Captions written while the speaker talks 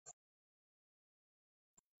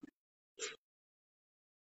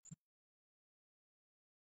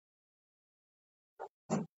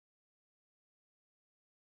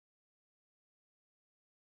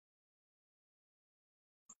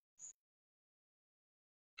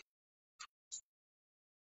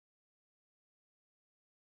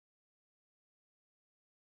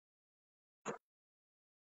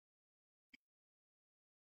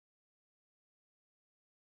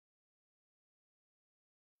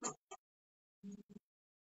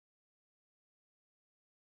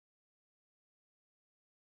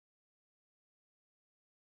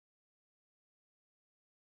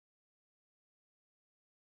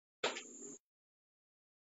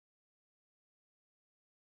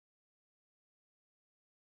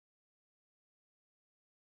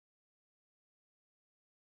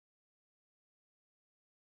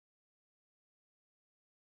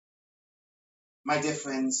My dear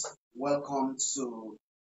friends, welcome to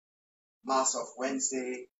Mass of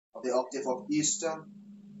Wednesday of the Octave of Easter.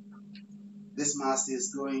 This Mass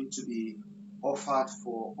is going to be offered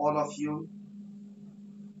for all of you.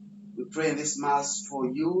 We pray in this Mass for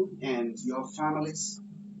you and your families.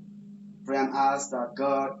 Pray and ask that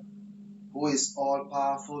God, who is all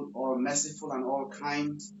powerful, all merciful, and all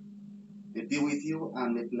kind, may be with you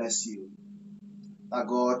and may bless you. That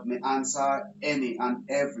God may answer any and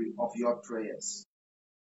every of your prayers.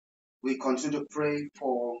 We continue to pray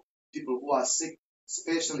for people who are sick,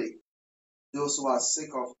 especially those who are sick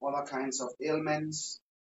of other kinds of ailments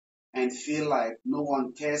and feel like no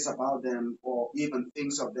one cares about them or even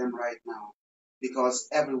thinks of them right now because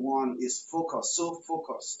everyone is so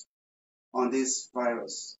focused on this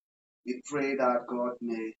virus. We pray that God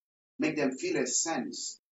may make them feel a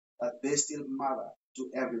sense that they still matter to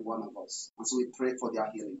every one of us. And so we pray for their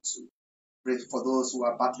healing too. Pray for those who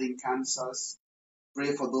are battling cancers.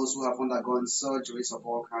 Pray for those who have undergone surgeries of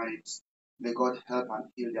all kinds. May God help and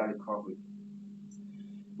heal their recovery.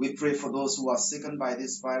 We pray for those who are sickened by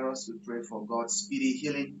this virus. We pray for God's speedy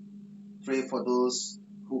healing. Pray for those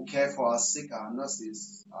who care for our sick, our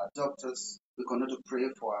nurses, our doctors. We continue to pray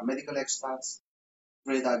for our medical experts.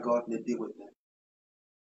 Pray that God may be with them.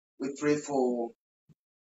 We pray for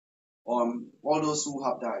all those who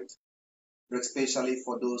have died, especially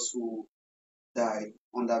for those who died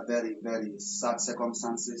under very, very sad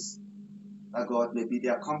circumstances. That God may be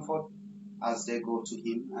their comfort as they go to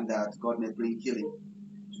Him, and that God may bring healing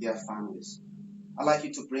to their families. I'd like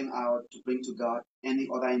you to bring to God any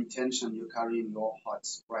other intention you carry in your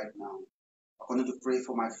hearts right now. I want to pray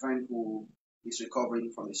for my friend who is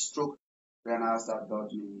recovering from a stroke. Pray and ask that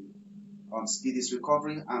God may speed his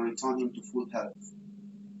recovery and return him to full health.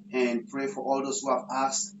 And pray for all those who have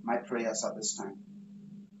asked my prayers at this time.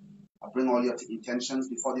 I bring all your intentions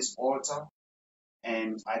before this altar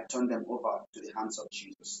and I turn them over to the hands of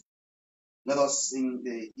Jesus. Let us sing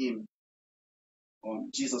the hymn on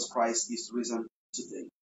Jesus Christ is risen today.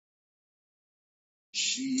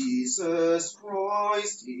 Jesus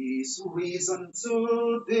Christ is risen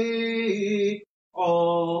today.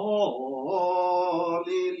 Alleluia.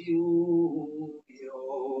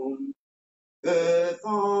 Earth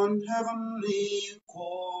and heavenly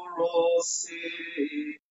chorus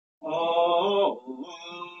say, Alleluia.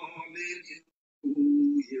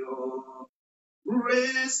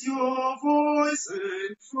 Raise your voice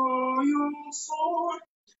and throw your sword.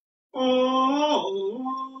 Alleluia,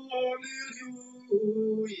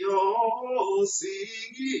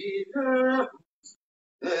 sing in heavens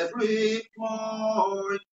every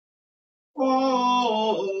cry.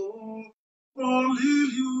 Oh,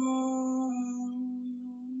 hallelujah.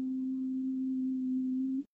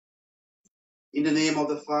 In the name of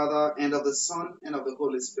the Father, and of the Son, and of the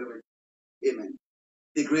Holy Spirit. Amen.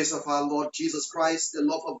 The grace of our Lord Jesus Christ, the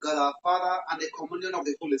love of God our Father, and the communion of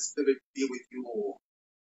the Holy Spirit be with you all.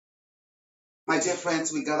 My dear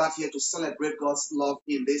friends, we gather here to celebrate God's love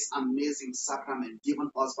in this amazing sacrament given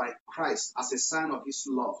us by Christ as a sign of His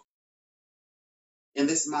love. In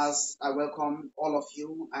this Mass, I welcome all of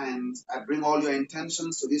you and I bring all your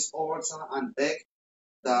intentions to this altar and beg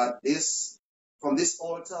that from this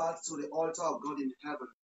altar to the altar of God in heaven,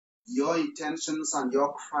 your intentions and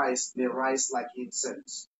your cries may rise like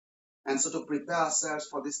incense. And so to prepare ourselves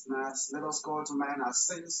for this Mass, let us call to mind our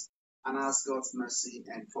sins and ask God's mercy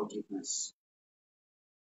and forgiveness.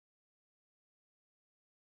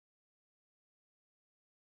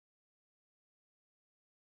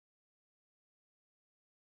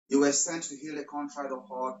 You were sent to heal a contrite of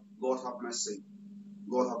heart. Lord, have mercy.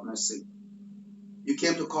 Lord, have mercy. You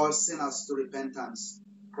came to call sinners to repentance.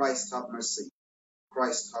 Christ, have mercy.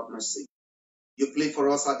 Christ, have mercy. You plead for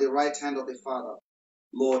us at the right hand of the Father.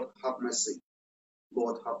 Lord, have mercy.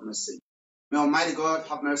 Lord, have mercy. May Almighty God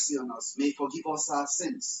have mercy on us. May He forgive us our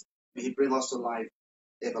sins. May He bring us to life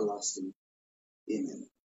everlasting. Amen.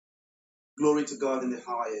 Glory to God in the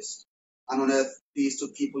highest, and on earth peace to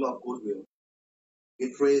people of good will.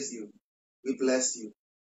 We praise you. We bless you.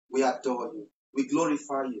 We adore you. We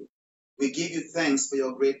glorify you. We give you thanks for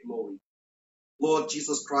your great glory. Lord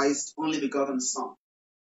Jesus Christ, only begotten Son.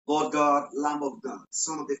 Lord God, Lamb of God,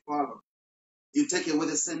 Son of the Father. You take away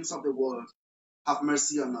the sins of the world. Have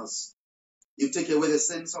mercy on us. You take away the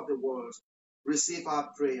sins of the world. Receive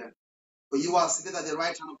our prayer. For you are seated at the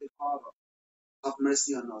right hand of the Father. Have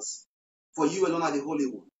mercy on us. For you alone are the Holy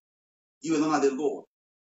One. You alone are the Lord.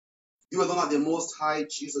 You alone are the Most High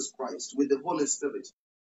Jesus Christ with the Holy Spirit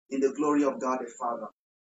in the glory of God the Father.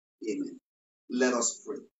 Amen. Let us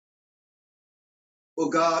pray. O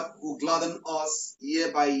God, who gladden us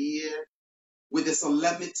year by year with the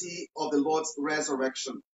solemnity of the Lord's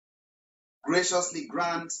resurrection, graciously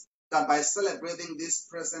grant that by celebrating these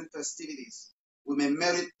present festivities, we may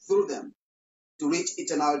merit through them to reach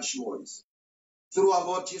eternal joys. Through our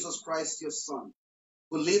Lord Jesus Christ, your Son,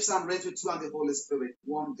 who lives and reigns with you and the Holy Spirit,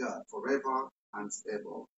 one God, forever and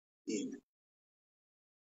ever. Amen.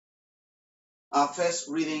 Our first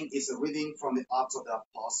reading is a reading from the Acts of the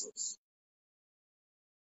Apostles.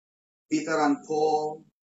 Peter and Paul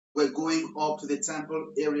were going up to the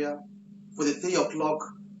temple area for the 3 o'clock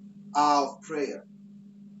hour of prayer,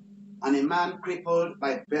 and a man crippled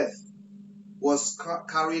by birth was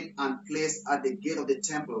carried and placed at the gate of the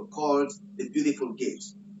temple called the Beautiful Gate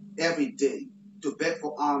every day to beg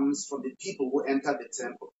for alms from the people who entered the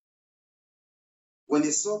temple. When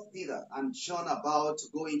he saw Peter and John about to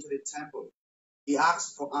go into the temple, he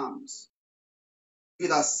asked for alms.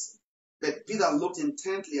 But Peter looked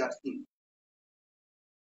intently at him,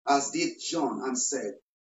 as did John, and said,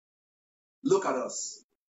 "Look at us."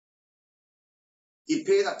 He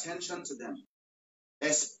paid attention to them,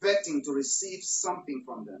 expecting to receive something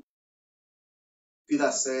from them.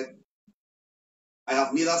 Peter said, "I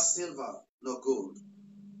have neither silver nor gold,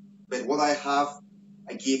 but what I have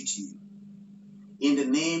I give to you. In the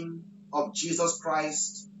name of Jesus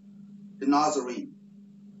Christ, the Nazarene,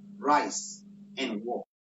 rise and walk."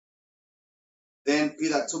 Then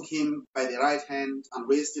Peter took him by the right hand and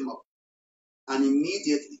raised him up, and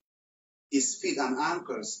immediately his feet and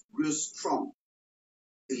ankles grew strong.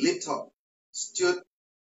 He leaped up, stood,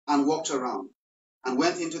 and walked around, and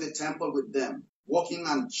went into the temple with them, walking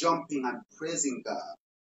and jumping and praising God.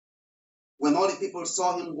 When all the people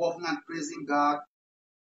saw him walking and praising God,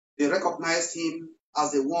 they recognized him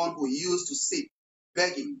as the one who used to sit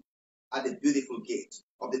begging at the Beautiful Gate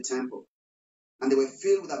of the temple, and they were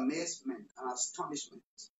filled with amazement and astonishment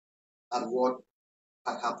at what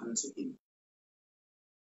had happened to him.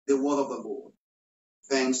 The word of the Lord.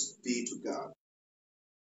 Thanks be to God.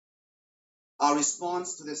 Our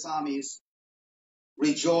response to the psalm is,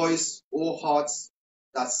 "Rejoice, O hearts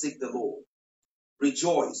that seek the Lord.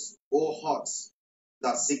 Rejoice, O hearts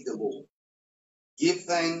that seek the Lord. Give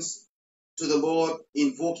thanks to the Lord,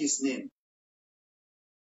 invoke his name.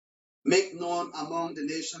 Make known among the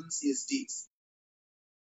nations his deeds.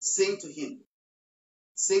 Sing to him,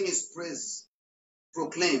 sing his praise,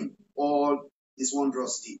 proclaim all his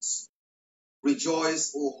wondrous deeds.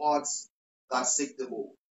 Rejoice, O hearts that seek the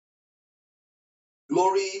Lord.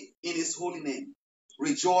 Glory in his holy name.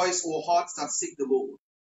 Rejoice, O hearts that seek the Lord.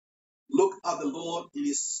 Look at the Lord in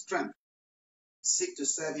his strength. Seek to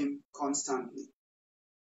serve him constantly.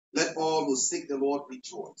 Let all who seek the Lord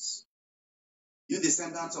rejoice. You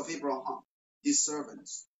descendants of Abraham, his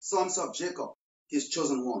servants, sons of Jacob, his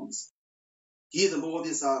chosen ones. He, the Lord,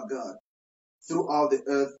 is our God. Throughout the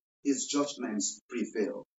earth, his judgments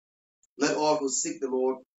prevail. Let all who seek the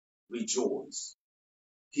Lord rejoice.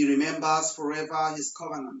 He remembers forever his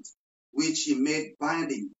covenant, which he made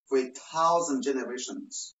binding for 1,000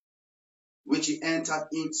 generations, which he entered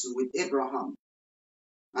into with Abraham,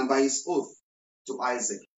 and by his oath to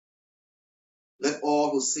Isaac. Let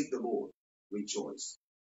all who seek the Lord rejoice.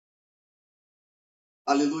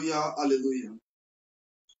 Alleluia, alleluia.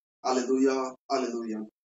 Alleluia, alleluia.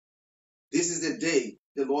 This is the day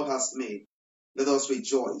the Lord has made. Let us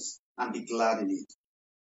rejoice and be glad in it.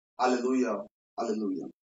 Alleluia, alleluia.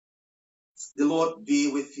 The Lord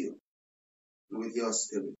be with you and with your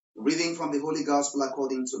spirit. Reading from the Holy Gospel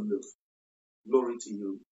according to Luke. Glory to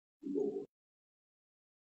you, Lord.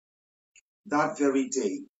 That very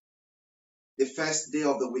day, the first day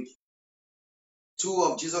of the week, 2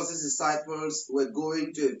 of Jesus' disciples were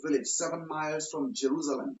going to a village 7 miles from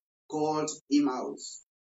Jerusalem called Emmaus.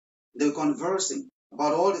 They were conversing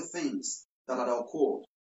about all the things that had occurred.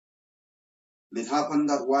 And it happened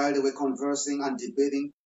that while they were conversing and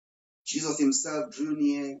debating, Jesus himself drew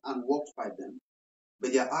near and walked by them,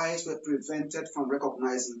 but their eyes were prevented from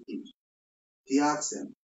recognizing him. He asked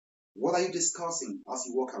them, "What are you discussing as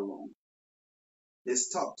you walk along?" They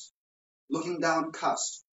stopped, looking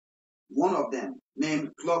downcast. One of them,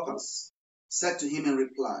 named Clopas, said to him in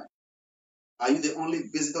reply, "Are you the only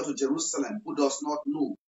visitor to Jerusalem who does not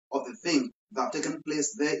know of the things that have taken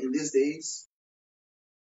place there in these days?"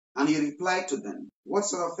 And he replied to them, "What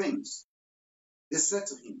sort of things?" They said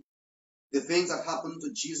to him, the things that happened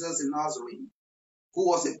to Jesus in Nazareth, who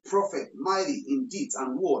was a prophet, mighty in deeds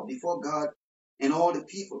and word before God and all the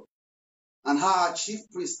people, and how our chief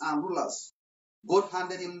priests and rulers both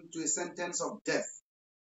handed him to a sentence of death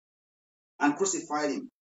and crucified him.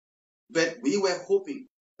 But we were hoping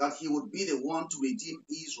that he would be the one to redeem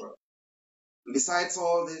Israel. And besides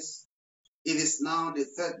all this, it is now the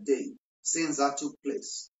third day since that took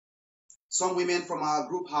place. Some women from our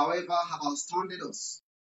group, however, have astounded us.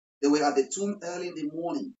 They were at the tomb early in the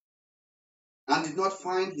morning and did not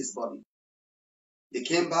find his body. They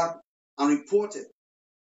came back and reported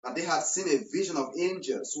that they had seen a vision of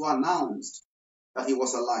angels who announced that he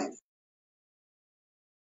was alive.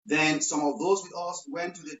 Then some of those with us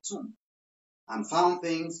went to the tomb and found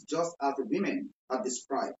things just as the women had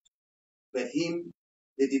described, but him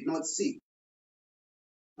they did not see.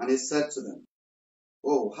 And he said to them,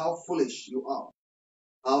 "Oh, how foolish you are,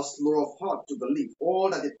 how slow of heart to believe all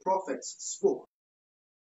that the prophets spoke.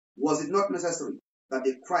 Was it not necessary that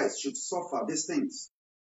the Christ should suffer these things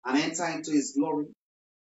and enter into his glory?"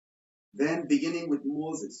 Then, beginning with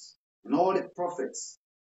Moses and all the prophets,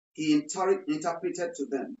 he interpreted to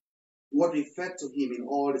them what referred to him in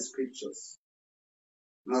all the scriptures.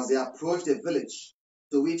 And as they approached the village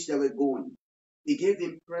to which they were going, he gave the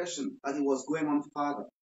impression that he was going on farther.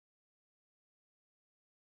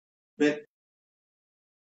 But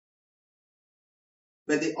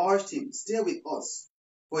they urged him, "Stay with us,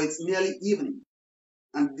 for it's nearly evening,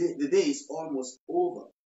 and the day is almost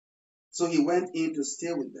over." So he went in to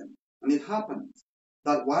stay with them. And it happened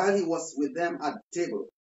that while he was with them at table,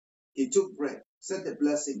 he took bread, said the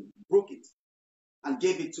blessing, broke it, and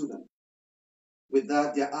gave it to them. With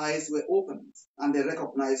that, their eyes were opened, and they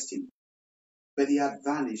recognized him, but he had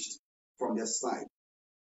vanished from their sight.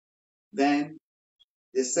 Then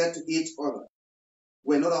they said to each other,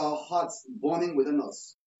 "Were not our hearts burning within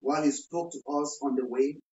us while he spoke to us on the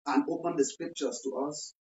way and opened the scriptures to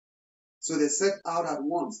us?" So they set out at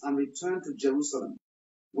once and returned to Jerusalem,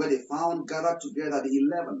 where they found gathered together the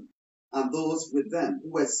 11 and those with them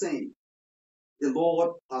who were saying, "The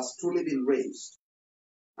Lord has truly been raised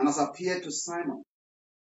and has appeared to Simon."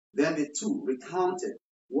 Then the two recounted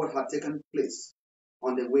what had taken place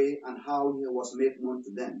on the way and how he was made known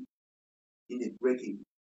to them in the breaking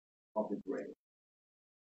of the bread.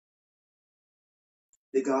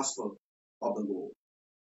 The Gospel of the Lord.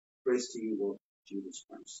 Praise to you, Lord Jesus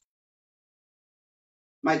Christ.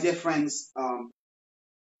 My dear friends,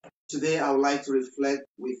 today I would like to reflect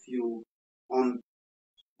with you on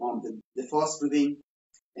the first reading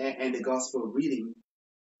and the Gospel reading.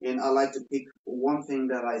 And I like to pick one thing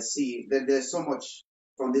that I see, that there's so much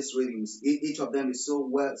from these readings. Each of them is so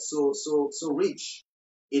rich.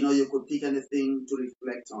 You could pick anything to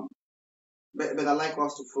reflect on. But I like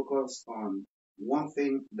us to focus on one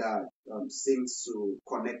thing that seems to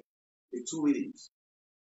connect the two readings.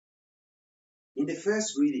 In the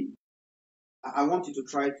first reading, I want you to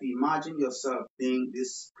try to imagine yourself being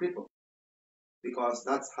this cripple, because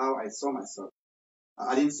that's how I saw myself.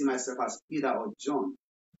 I didn't see myself as Peter or John.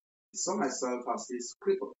 I saw myself as this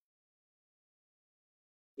cripple.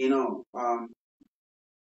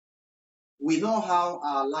 We know how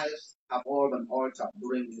our lives have all been altered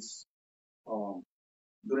during this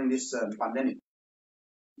pandemic.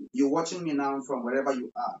 You're watching me now from wherever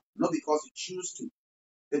you are, not because you choose to,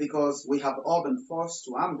 but because we have all been forced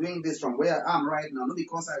to. I'm doing this from where I am right now, not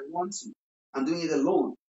because I want to. I'm doing it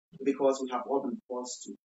alone, because we have all been forced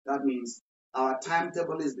to. That means our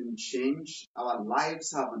timetable has been changed. Our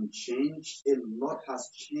lives have been changed. A lot has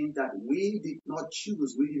changed that we did not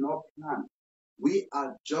choose. We did not plan. We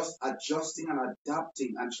are just adjusting and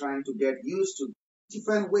adapting and trying to get used to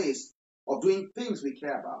different ways of doing things we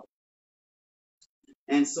care about.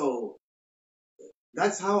 And so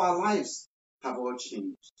that's how our lives have all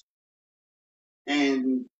changed.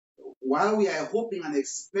 And while we are hoping and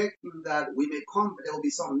expecting that we may come, there will be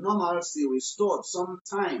some normalcy restored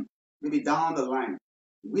sometime, maybe down the line.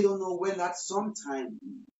 We don't know when that sometime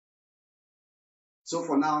is. So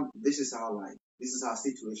for now, this is our life. This is our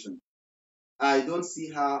situation. I don't see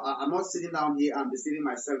how, I'm not sitting down here and deceiving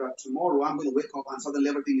myself that tomorrow I'm going to wake up and suddenly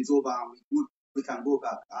everything is over and we can go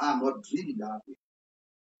back. I'm not dreaming that way.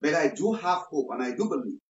 But I do have hope, and I do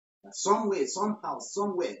believe that some way, somehow,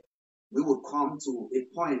 somewhere, we will come to a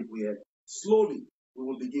point where slowly we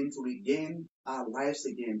will begin to regain our lives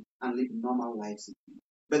again and live normal lives again.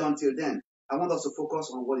 But until then, I want us to focus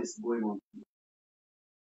on what is going on here.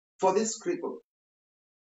 For this cripple,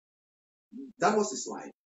 that was his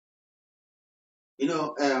life. He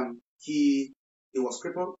was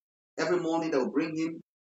crippled. Every morning they would bring him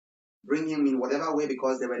in whatever way,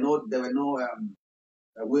 because there were no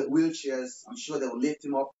wheelchairs. I'm sure they will lift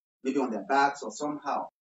him up, maybe on their backs or somehow,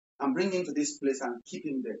 and bring him to this place and keep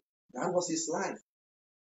him there. That was his life.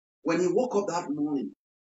 When he woke up that morning,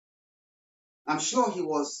 I'm sure he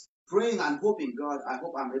was praying and hoping, God, I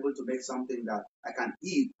hope I'm able to make something that I can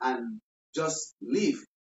eat and just live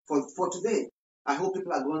for today. I hope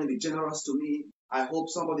people are going to be generous to me. I hope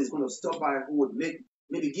somebody is going to stop by who would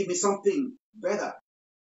maybe give me something better.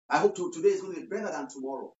 I hope today is going to be better than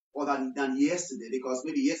tomorrow or than yesterday, because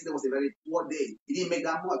maybe yesterday was a very poor day. He didn't make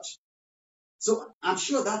that much. So I'm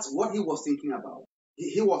sure that's what he was thinking about.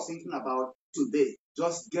 He was thinking about today,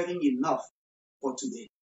 just getting enough for today.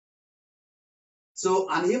 So,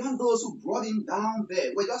 and even those who brought him down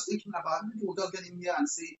there were just thinking about, maybe we'll just get him here and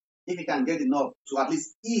see if he can get enough to at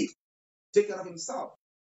least eat, take care of himself.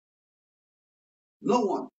 No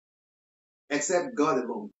one except God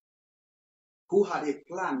alone, who had a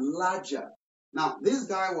plan larger. Now, this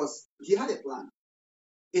guy he had a plan.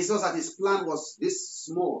 It's just that his plan was this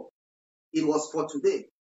small. It was for today.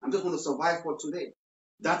 I'm just going to survive for today.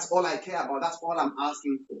 That's all I care about. That's all I'm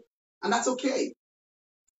asking for. And that's okay.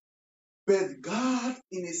 But God,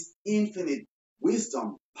 in his infinite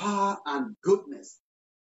wisdom, power, and goodness,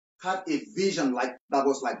 had a vision that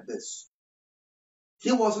was like this.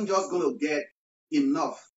 He wasn't just going to get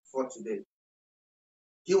enough for today.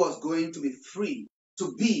 He was going to be free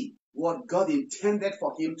to be what God intended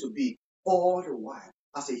for him to be all the while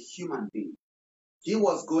as a human being. He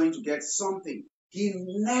was going to get something he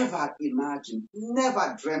never imagined,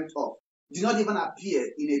 never dreamt of, did not even appear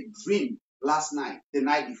in a dream last night, the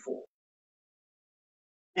night before.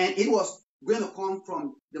 And it was going to come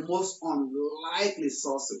from the most unlikely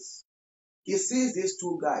sources. He sees these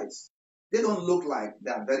two guys. They don't look like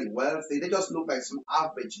they're very wealthy. They just look like some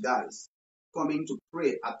average guys coming to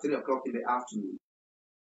pray at 3 o'clock in the afternoon.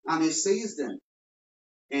 And he sees them.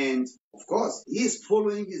 And of course, he is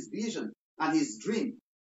following his vision and his dream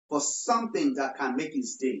for something that can make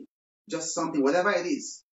his day. Just something, whatever it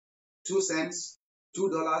is. 2 cents,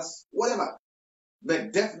 $2, whatever.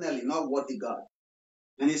 But definitely not what he got.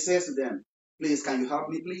 And he says to them, please, can you help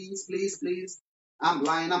me? Please, please, please. I'm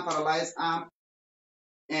blind, I'm paralyzed,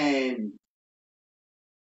 and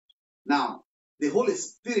now the Holy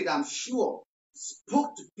Spirit, I'm sure,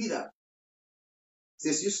 spoke to Peter.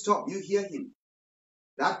 Says, you stop, you hear him.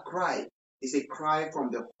 That cry is a cry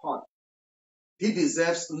from the heart. He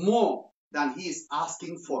deserves more than he is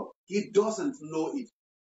asking for. He doesn't know it.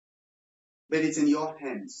 But it's in your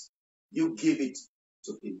hands. You give it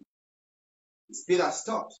to him. Peter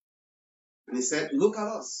stopped. And he said, look at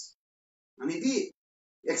us. And he did.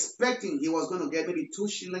 Expecting he was going to get maybe 2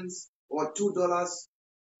 shillings or $2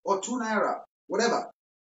 or 2 naira, whatever.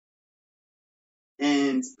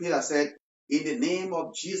 And Peter said, in the name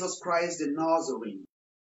of Jesus Christ the Nazarene,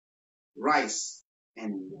 rise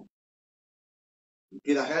and walk.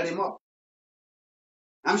 Peter held him up.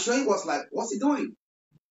 I'm sure he was like, what's he doing?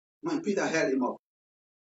 When Peter held him up.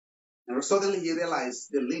 And suddenly he realized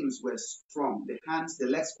the limbs were strong, the hands, the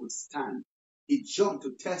legs could stand. He jumped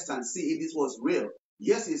to test and see if this was real.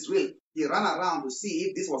 Yes, it's real. He ran around to see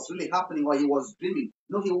if this was really happening or he was dreaming.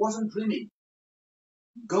 No, he wasn't dreaming.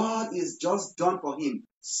 God is just done for him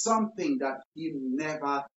something that he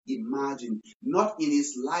never imagined. Not in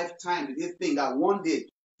his lifetime did he think that one day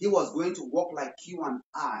he was going to walk like you and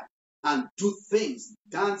I and do things,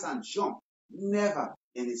 dance and jump. Never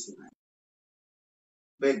in his life.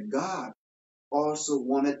 But God also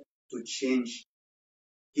wanted to change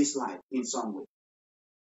his life in some way.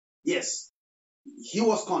 Yes, he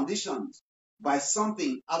was conditioned by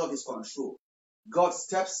something out of his control. God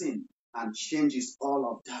steps in and changes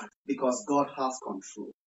all of that because God has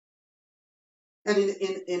control. And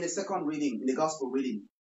in the second reading, in the gospel reading,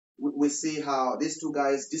 we see how these two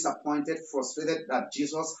guys, disappointed, frustrated that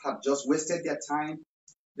Jesus had just wasted their time.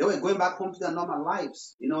 They were going back home to their normal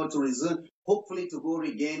lives, to resume, hopefully to go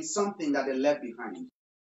regain something that they left behind.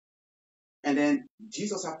 And then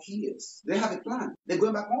Jesus appears. They have a plan. They're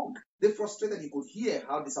going back home. They're frustrated. He could hear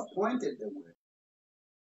how disappointed they were.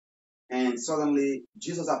 And suddenly,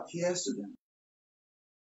 Jesus appears to them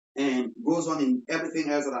and goes on in everything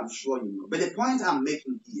else that I'm sure you know. But the point I'm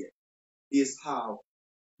making here is how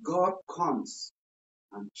God comes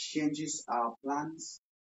and changes our plans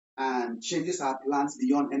and changes our plans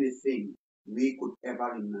beyond anything we could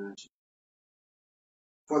ever imagine.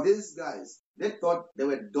 For these guys, they thought they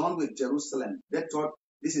were done with Jerusalem. They thought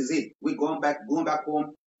this is it. We're going back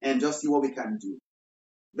home and just see what we can do.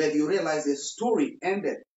 But you realize the story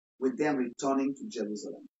ended with them returning to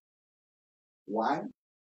Jerusalem. Why?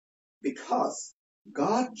 Because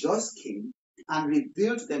God just came and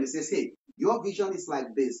reveal to them. He says, hey, your vision is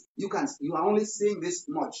like this. You are only seeing this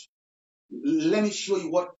much. Let me show you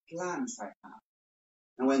what plans I have.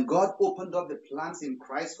 And when God opened up the plans in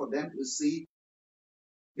Christ for them to see,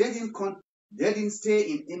 they didn't stay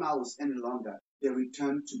in Emmaus any longer. They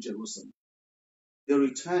returned to Jerusalem. They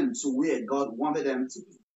returned to where God wanted them to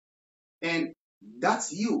be. And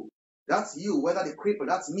that's you. That's you, whether the cripple,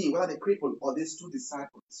 that's me, whether the cripple or these two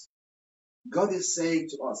disciples. God is saying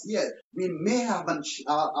to us, yeah, we may have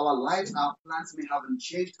our lives, our plans may haven't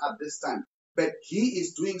changed at this time, but He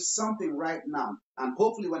is doing something right now. And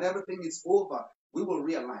hopefully when everything is over, we will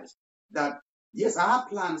realize that, yes, our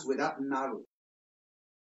plans were that narrow.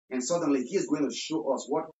 And suddenly He is going to show us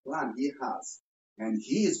what plan He has. And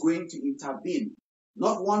He is going to intervene,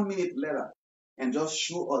 not 1 minute later, and just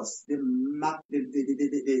show us the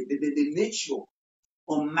nature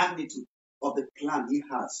or magnitude of the plan He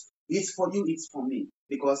has. It's for you, it's for me.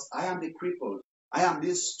 Because I am the crippled. I am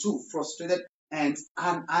these two frustrated and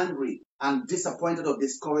angry and disappointed or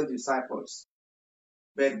discouraged disciples.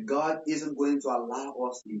 But God isn't going to allow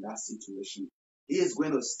us in that situation. He is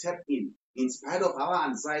going to step in spite of our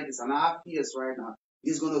anxieties and our fears right now.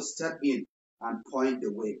 He's going to step in and point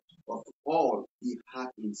the way of all He had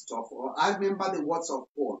in store for us. I remember the words of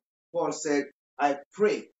Paul. Paul said, I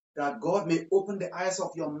pray that God may open the eyes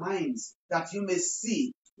of your minds, that you may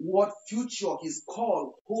see what future His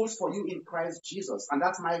call holds for you in Christ Jesus. And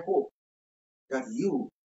that's my hope, that you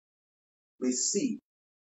may see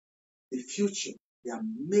the future, the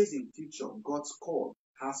amazing future God's call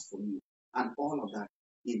has for you, and all of that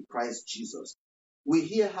in Christ Jesus. We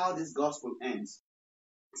hear how this gospel ends.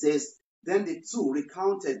 It says, then the two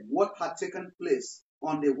recounted what had taken place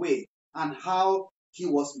on the way and how He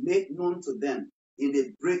was made known to them in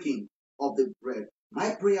the breaking of the bread.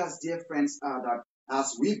 My prayers, dear friends, are that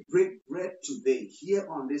as we break bread today here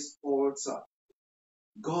on this altar,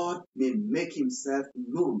 God may make Himself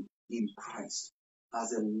known in Christ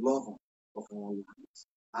as a lover of our lives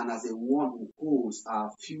and as the one who holds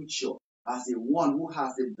our future, as the one who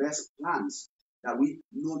has the best plans that we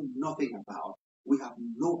know nothing about. We have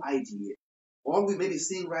no idea. All we may be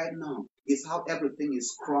seeing right now is how everything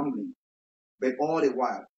is crumbling. But all the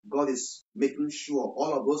while, God is making sure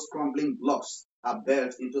all of those crumbling blocks are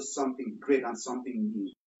built into something great and something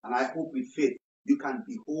new. And I hope with faith you can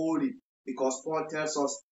behold it, because Paul tells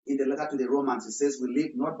us in the letter to the Romans, he says, we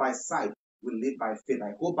live not by sight, we live by faith.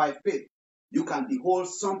 I hope by faith you can behold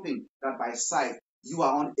something that by sight you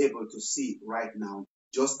are unable to see right now,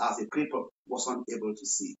 just as the cripple was unable to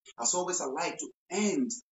see. As always, I like to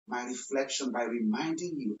end my reflection by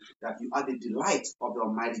reminding you that you are the delight of the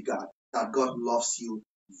Almighty God, that God loves you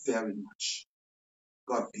very much.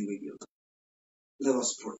 God be with you. Let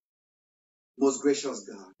us pray. Most gracious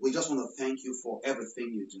God, we just want to thank you for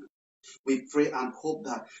everything you do. We pray and hope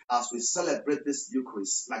that as we celebrate this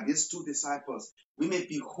Eucharist, like these two disciples, we may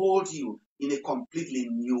behold you in a completely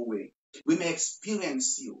new way. We may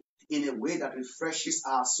experience you in a way that refreshes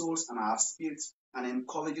our souls and our spirits and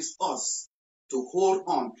encourages us to hold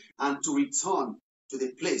on and to return to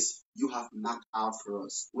the place you have marked out for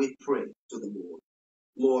us. We pray to the Lord.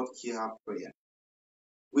 Lord, hear our prayer.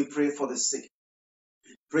 We pray for the sick.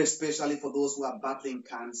 Pray especially for those who are battling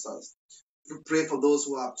cancers. Pray for those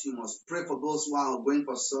who have tumors. Pray for those who are going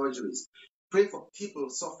for surgeries. Pray for people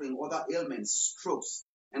suffering other ailments, strokes,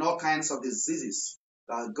 and all kinds of diseases,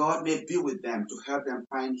 that God may be with them to help them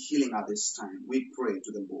find healing at this time. We pray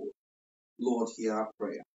to the Lord. Lord, hear our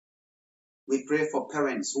prayer. We pray for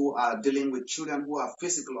parents who are dealing with children who have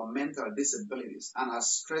physical or mental disabilities and are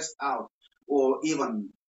stressed out or even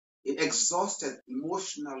exhausted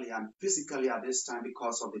emotionally and physically at this time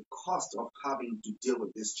because of the cost of having to deal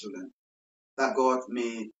with these children. That God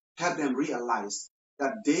may help them realize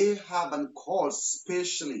that they have been called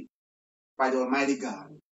specially by the Almighty God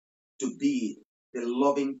to be the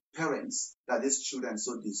loving parents that these children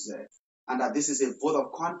so deserve, and that this is a vote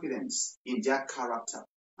of confidence in their character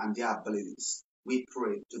and their abilities. We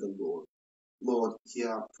pray to the Lord. Lord, hear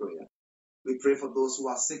our prayer. We pray for those who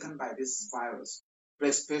are sickened by this virus, pray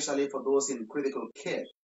especially for those in critical care,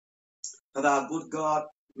 that our good God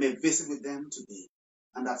may visit with them today,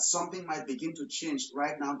 and that something might begin to change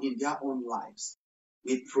right now in their own lives.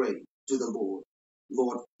 We pray to the Lord.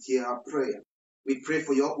 Lord, hear our prayer. We pray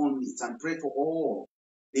for your own needs and pray for all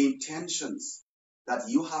the intentions that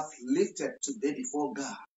you have lifted today before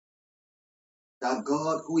God. That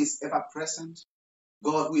God who is ever present,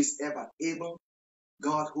 God who is ever able,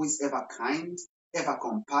 God who is ever kind, ever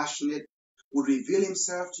compassionate, will reveal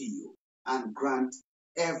himself to you and grant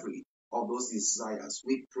every of those desires.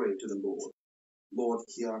 We pray to the Lord. Lord,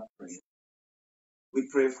 hear our prayer. We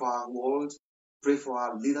pray for our world. Pray for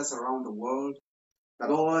our leaders around the world, that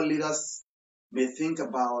all leaders may think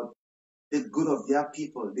about the good of their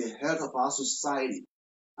people, the health of our society,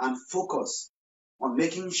 and focus on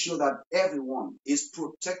making sure that everyone is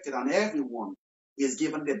protected and everyone is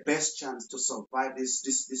given the best chance to survive this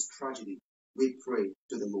tragedy. We pray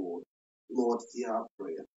to the Lord. Lord, hear our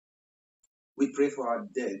prayer. We pray for our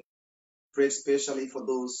dead. Pray especially for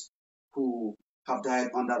those who have died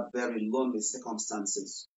under very lonely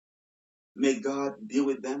circumstances. May God be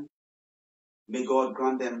with them. May God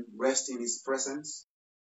grant them rest in His presence.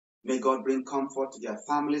 May God bring comfort to their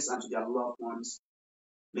families and to their loved ones.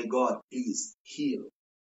 May God please heal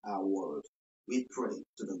our world. We pray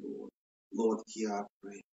to the Lord. Lord, hear our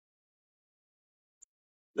prayer.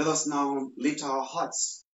 Let us now lift our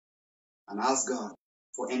hearts and ask God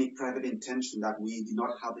for any private intention that we did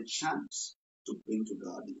not have a chance to bring to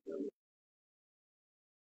God in prayer.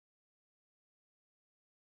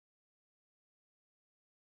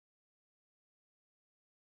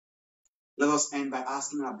 Let us end by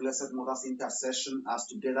asking our Blessed Mother's intercession as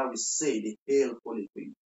together we say the Hail, Holy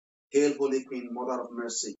Queen. Hail, Holy Queen, Mother of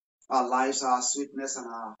Mercy. Our lives, our sweetness, and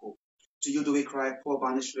our hope. To you do we cry, poor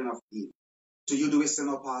banished children of Eve. To you do we send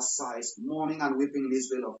up our sighs, mourning and weeping in this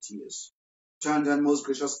vale of tears. Turn then, most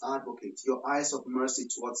gracious Advocate, your eyes of mercy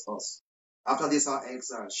towards us. After this our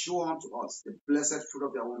exile, show unto us the blessed fruit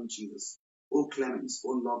of your womb, Jesus. O clement, O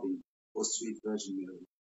loving, O sweet Virgin Mary.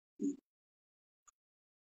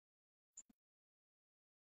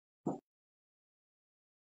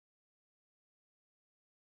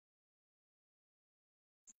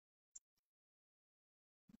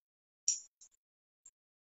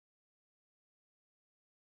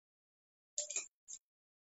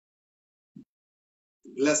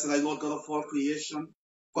 Blessed are you, Lord God of all creation.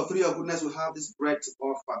 For through your goodness we have this bread to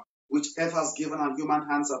offer, which earth has given and human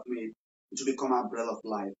hands have made, which will become our bread of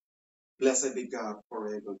life. Blessed be God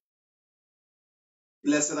forever.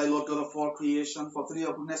 Blessed are you, Lord God of all creation. For through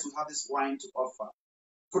your goodness we have this wine to offer.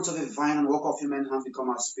 Fruits of the vine and work of human hands become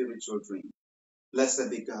our spiritual drink.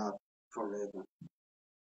 Blessed be God forever.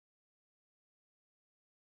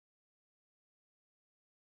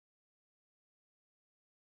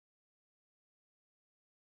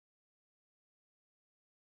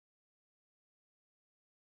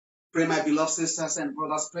 Pray, my beloved sisters and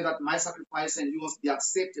brothers, pray that my sacrifice and yours be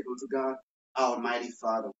acceptable to God, our Almighty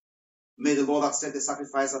Father. May the Lord accept the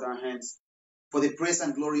sacrifice at our hands for the praise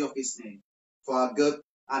and glory of His name, for our good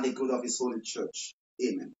and the good of His holy church.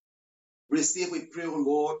 Amen. Receive, we pray, O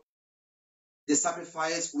Lord, the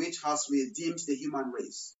sacrifice which has redeemed the human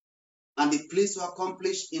race, and be pleased to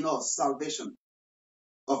accomplish in us salvation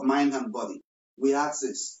of mind and body. We ask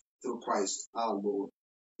this through Christ our Lord.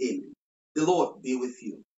 Amen. The Lord be with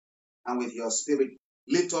you and with your spirit.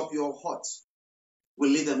 Lift up your hearts. We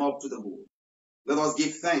lift them up to the Lord. Let us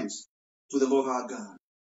give thanks to the Lord our God.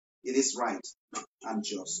 It is right and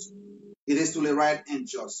just. It is truly right and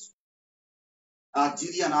just. Our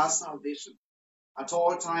duty and our salvation at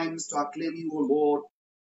all times to acclaim you, O Lord,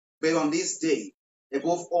 but on this day,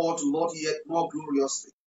 above all, to Lord yet more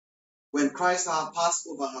gloriously, when Christ our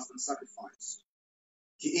Passover has been sacrificed.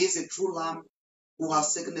 He is a true Lamb who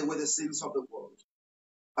has taken away the sins of the world.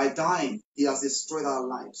 By dying, He has destroyed our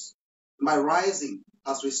lives. By rising,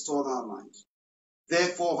 has restored our lives.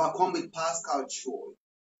 Therefore, overcome with paschal joy,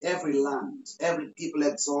 every land, every people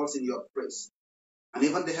exalts in your praise, and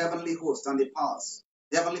even the heavenly host and the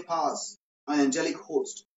heavenly powers and angelic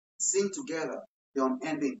host sing together the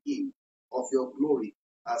unending hymn of your glory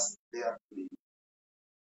as their name.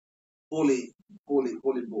 Holy, holy,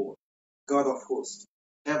 holy Lord, God of hosts,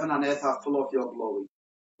 heaven and earth are full of your glory.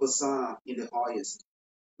 Hosanna in the highest.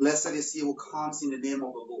 Blessed is he who comes in the name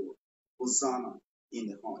of the Lord. Hosanna in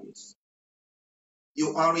the highest.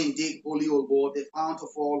 You are indeed holy, O Lord, the fount of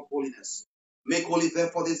all holiness. Make holy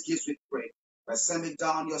therefore these gifts, we pray, by sending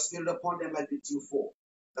down your Spirit upon them like the dewfall,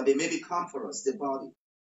 that they may become for us the body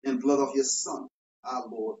and blood of your Son, our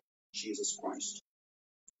Lord Jesus Christ.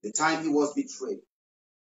 The time he was betrayed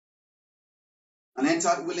and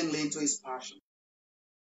entered willingly into his passion,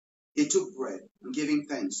 he took bread and giving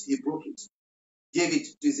thanks, he broke it, gave it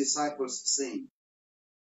to his disciples, saying,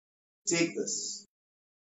 take this,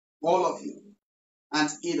 all of you, and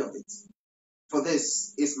eat of it, for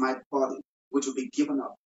this is my body, which will be given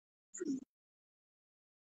up for you.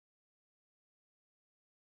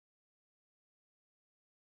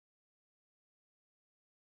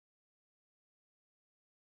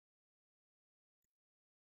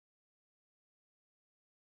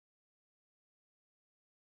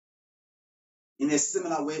 In a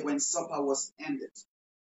similar way, when supper was ended,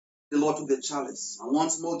 the Lord took the chalice, and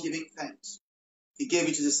once more giving thanks, he gave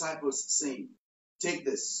it to the disciples, saying, take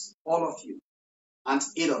this, all of you, and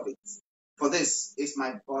eat of it. For this is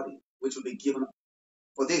my body, which will be given up.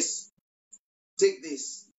 For this, take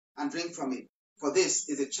this and drink from it. For this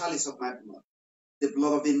is the chalice of my blood, the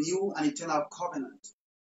blood of the new and eternal covenant,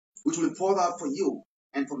 which will be poured out for you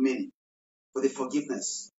and for many, for the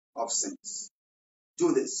forgiveness of sins.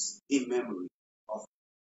 Do this in memory of.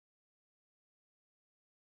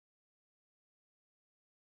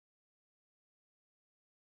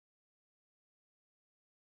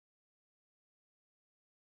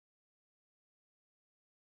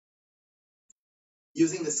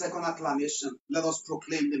 Using the second acclamation, let us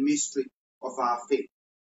proclaim the mystery of our faith.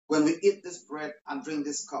 When we eat this bread and drink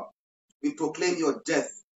this cup, we proclaim your death,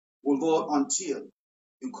 O Lord, until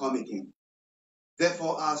you come again.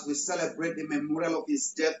 Therefore, as we celebrate the memorial of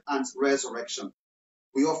his death and resurrection,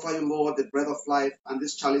 we offer you, Lord, the bread of life and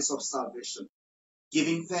this chalice of salvation,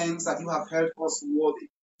 giving thanks that you have held us worthy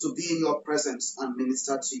to be in your presence and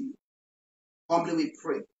minister to you. Humbly we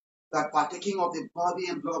pray that partaking of the body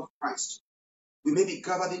and blood of Christ, we may be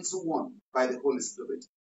gathered into one by the Holy Spirit.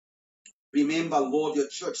 Remember, Lord, your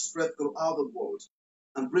church spread throughout the world,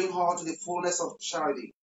 and bring her to the fullness of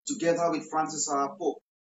charity, together with Francis our Pope,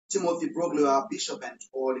 Timothy Broglio our Bishop, and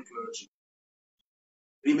all the clergy.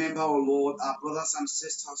 Remember, O Lord, our brothers and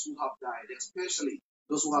sisters who have died, especially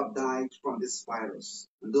those who have died from this virus,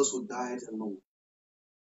 and those who died alone.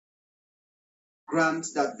 Grant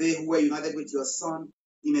that they who were united with your Son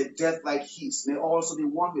in a death like his may also be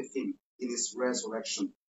one with him in his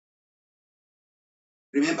resurrection.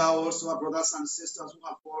 Remember also our brothers and sisters who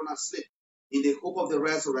have fallen asleep in the hope of the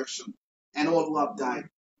resurrection, and all who have died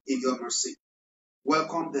in your mercy.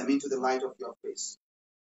 Welcome them into the light of your face.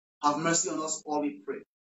 Have mercy on us all, we pray,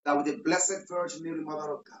 that with the Blessed Virgin Mary,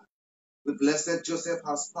 Mother of God, with blessed Joseph,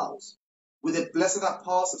 her spouse, with the blessed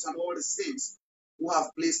apostles and all the saints who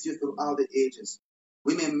have pleased you throughout the ages,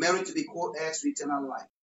 we may merit to be co-heirs to eternal life,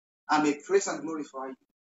 and may praise and glorify you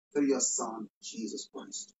through your Son, Jesus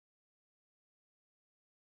Christ.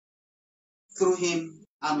 Through him,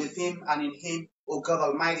 and with him, and in him, O God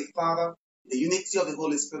Almighty Father, the unity of the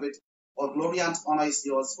Holy Spirit, all glory and honor is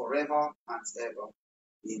yours forever and ever.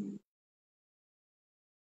 Amen.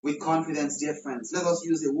 With confidence, dear friends, let us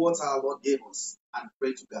use the words our Lord gave us and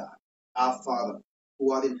pray to God. Our Father,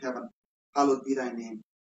 who art in heaven, hallowed be thy name.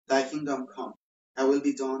 Thy kingdom come, thy will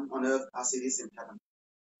be done on earth as it is in heaven.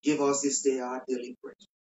 Give us this day our daily bread,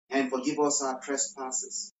 and forgive us our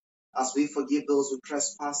trespasses, as we forgive those who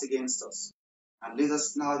trespass against us. And lead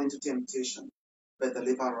us not into temptation, but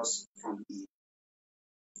deliver us from evil.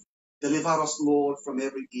 Deliver us, Lord, from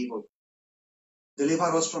every evil. Deliver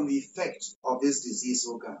us from the effect of this disease,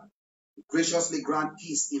 O God. Graciously grant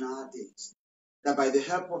peace in our days, that by the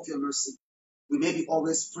help of your mercy, we may be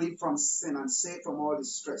always free from sin and safe from all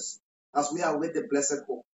distress, as we await the blessed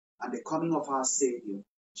hope and the coming of our Savior,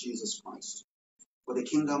 Jesus Christ. For the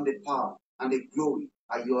kingdom, the power, and the glory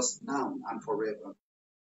are yours now and forever.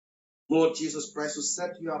 Lord Jesus Christ, who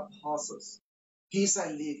said to your apostles, peace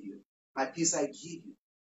I leave you, my peace I give you.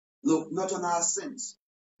 Look not on our sins,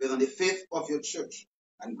 but on the faith of your church,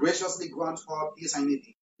 and graciously grant her peace and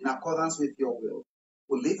unity in accordance with your will,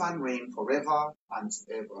 who live and reign forever and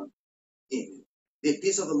ever. Amen. The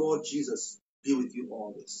peace of the Lord Jesus be with you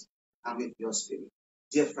always, and with your spirit.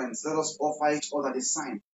 Dear friends, let us offer each other the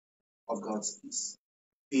sign of God's peace.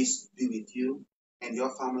 Peace be with you and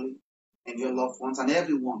your family and your loved ones and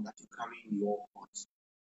everyone that you carry in your heart.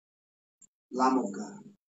 Lamb of God,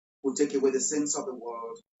 who take away the sins of the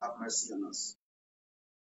world, have mercy on us.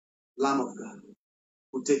 Lamb of God,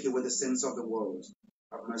 who take away the sins of the world,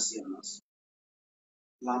 have mercy on us.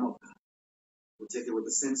 Lamb of God, who take away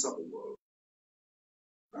the sins of the world,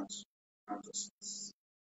 grant us peace.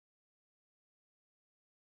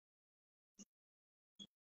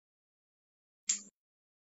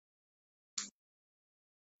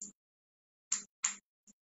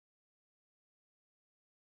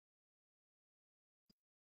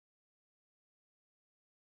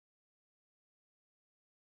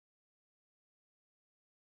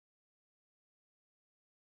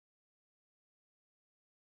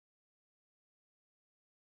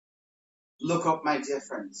 Look up, my dear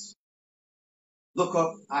friends. Look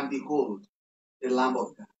up and behold the Lamb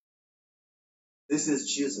of God. This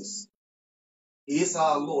is Jesus. He is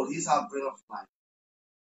our Lord. He is our bread of life.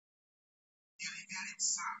 He revealed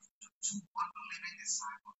himself to two unbelieving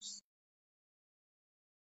disciples.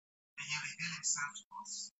 And he revealed himself to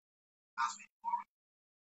us as we worry,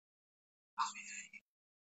 as we fear,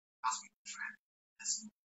 as we dread this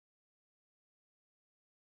moment.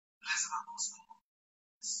 Blessed are those who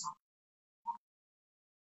the Son of God,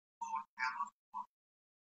 Lord, ever,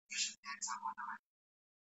 you should enter one night.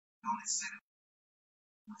 only said,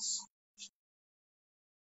 my soul,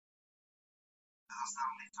 let us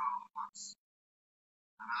now lift our hearts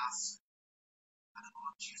and ask that the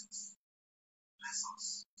Lord Jesus bless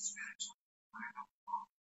us spiritually wherever we are.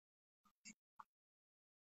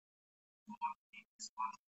 Lord, in His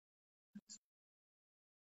body,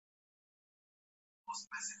 most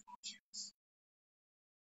merciful Jesus.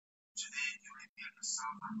 Today you revealed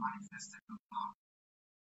yourself and manifested your love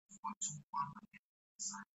for 200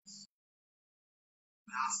 disciples.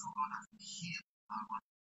 We ask, O God, that you heal our body.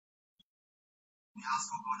 We ask,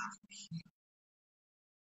 O God, that you heal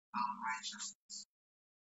our righteousness.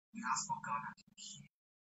 We ask, O God, that you heal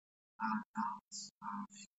our doubts, our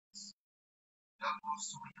fears. Help us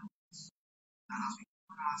to realize that as we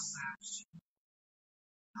put ourselves to you,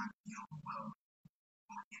 that your will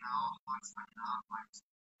in our hearts and in our minds,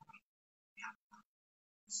 we have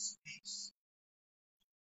space.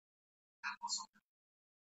 Help us, O God,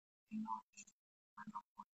 in knowledge and your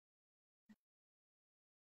word.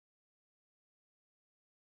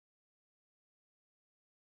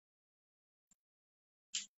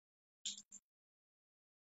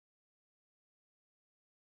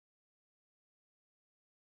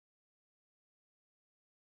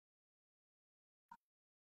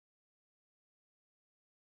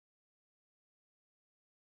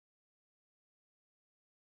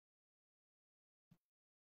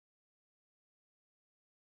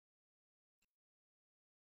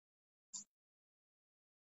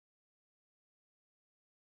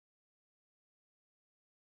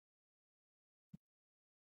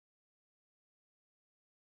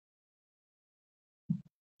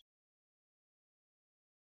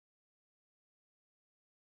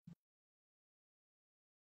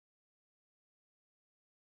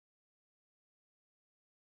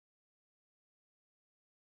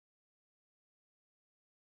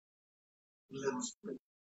 Let us pray.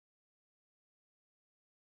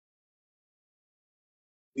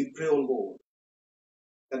 We pray, O Lord,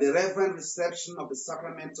 that the reverent reception of the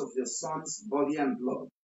sacrament of your Son's body and blood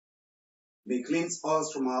may cleanse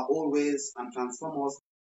us from our old ways and transform us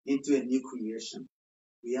into a new creation.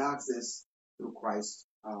 We ask this through Christ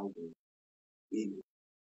our Lord. Amen.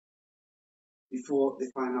 Before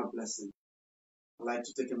the final blessing, I'd like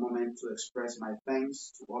to take a moment to express my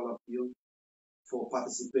thanks to all of you for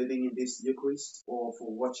participating in this Eucharist or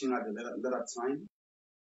for watching at the later time.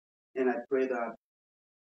 And I pray that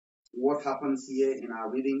what happens here in our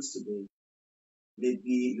readings today may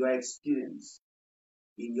be your experience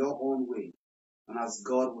in your own way and as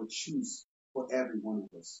God will choose for every one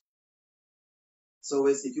of us. So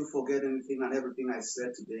if you forget anything and everything I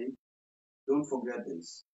said today, don't forget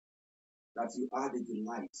this, that you are the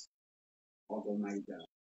delight of Almighty God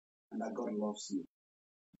and that God loves you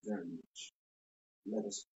very much. Let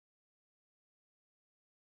us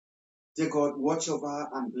pray. Dear God, watch over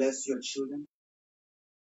and bless your children.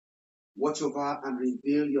 Watch over and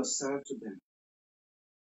reveal yourself to them.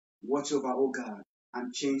 Watch over, O God,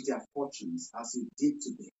 and change their fortunes as you did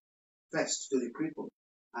today. First to the cripple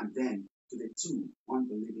and then to the two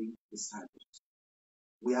unbelieving disciples.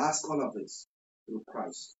 We ask all of this through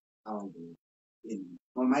Christ our Lord. Amen.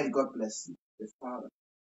 Almighty God bless you, the Father,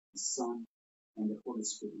 the Son, and the Holy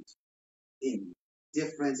Spirit. Amen. Dear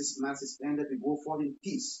friends, this Mass is ended. We go forth in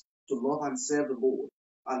peace to love and serve the Lord.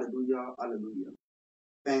 Hallelujah, hallelujah.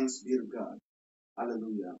 Thanks be to God.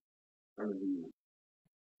 Hallelujah, hallelujah.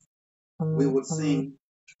 We will sing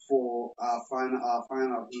for our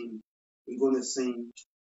final hymn. We're going to sing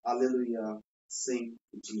Hallelujah, sing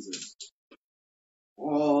to Jesus.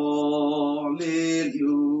 Hallelujah,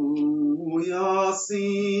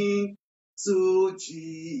 sing to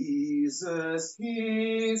Jesus.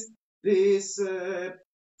 His the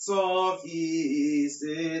scepter, His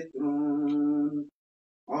the throne.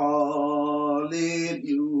 Hallelujah,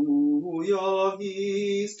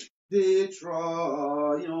 His the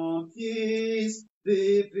triumph, His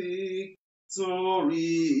the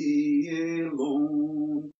victory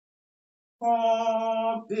alone.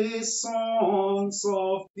 Of the songs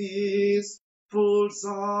of peaceful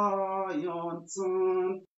Zion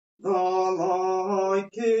turn, the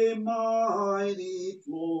like a mighty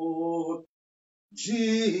flood.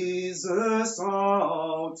 Jesus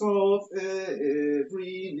out of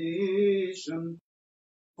every nation,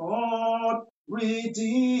 God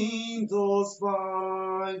redeemed us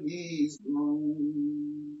by His blood.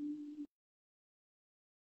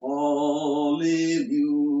 Hallelujah,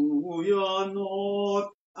 not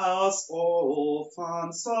as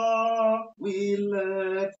orphans are we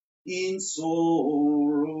left in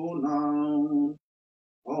sorrow now.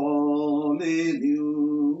 Hallelujah,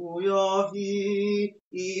 He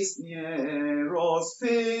is near us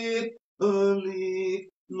faithfully,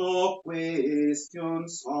 no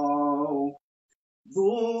questions how.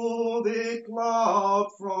 Though the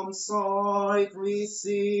cloud from sight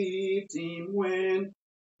received him when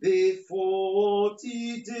the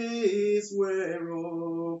 40 days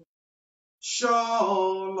were up,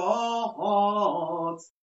 shall our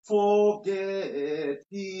hearts forget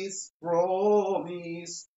his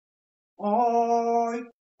promise? I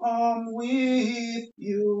am with